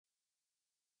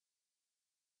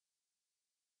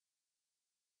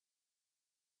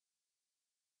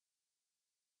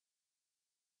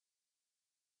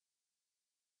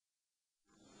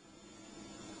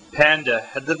Panda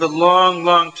had lived a long,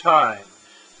 long time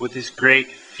with his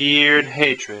great fear and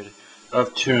hatred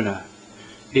of tuna.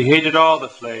 He hated all the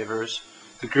flavors,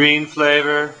 the green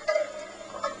flavor,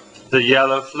 the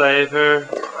yellow flavor.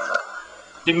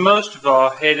 He most of all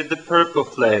hated the purple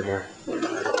flavor.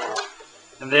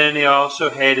 And then he also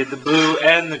hated the blue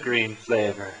and the green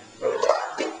flavor.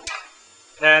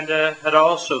 Panda had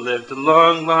also lived a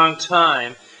long, long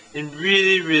time in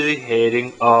really, really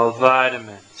hating all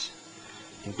vitamins.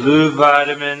 And blue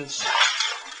vitamins,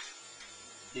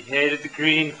 he hated the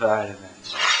green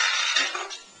vitamins.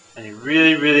 And he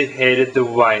really, really hated the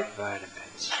white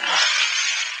vitamins.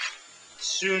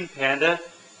 Soon Panda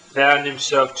found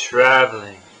himself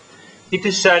traveling. He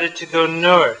decided to go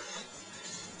north.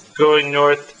 Going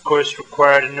north, of course,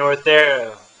 required a north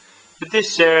arrow. But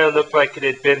this arrow looked like it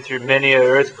had been through many an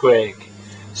earthquake,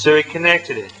 so he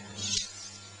connected it.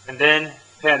 And then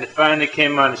Panda finally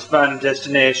came on his final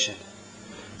destination,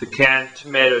 the canned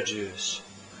tomato juice.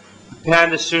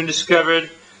 Panda soon discovered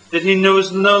that he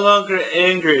was no longer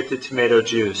angry at the tomato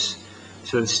juice,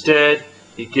 so instead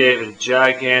he gave it a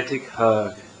gigantic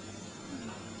hug.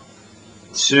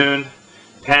 Soon,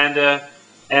 Panda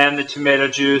and the tomato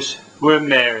juice were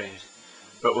married,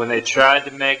 but when they tried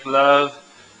to make love,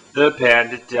 the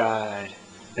panda died,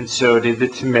 and so did the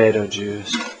tomato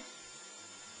juice.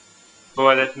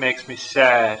 Boy, that makes me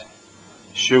sad.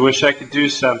 Sure wish I could do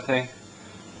something,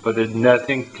 but there's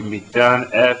nothing can be done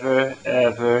ever,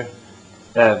 ever,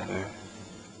 ever.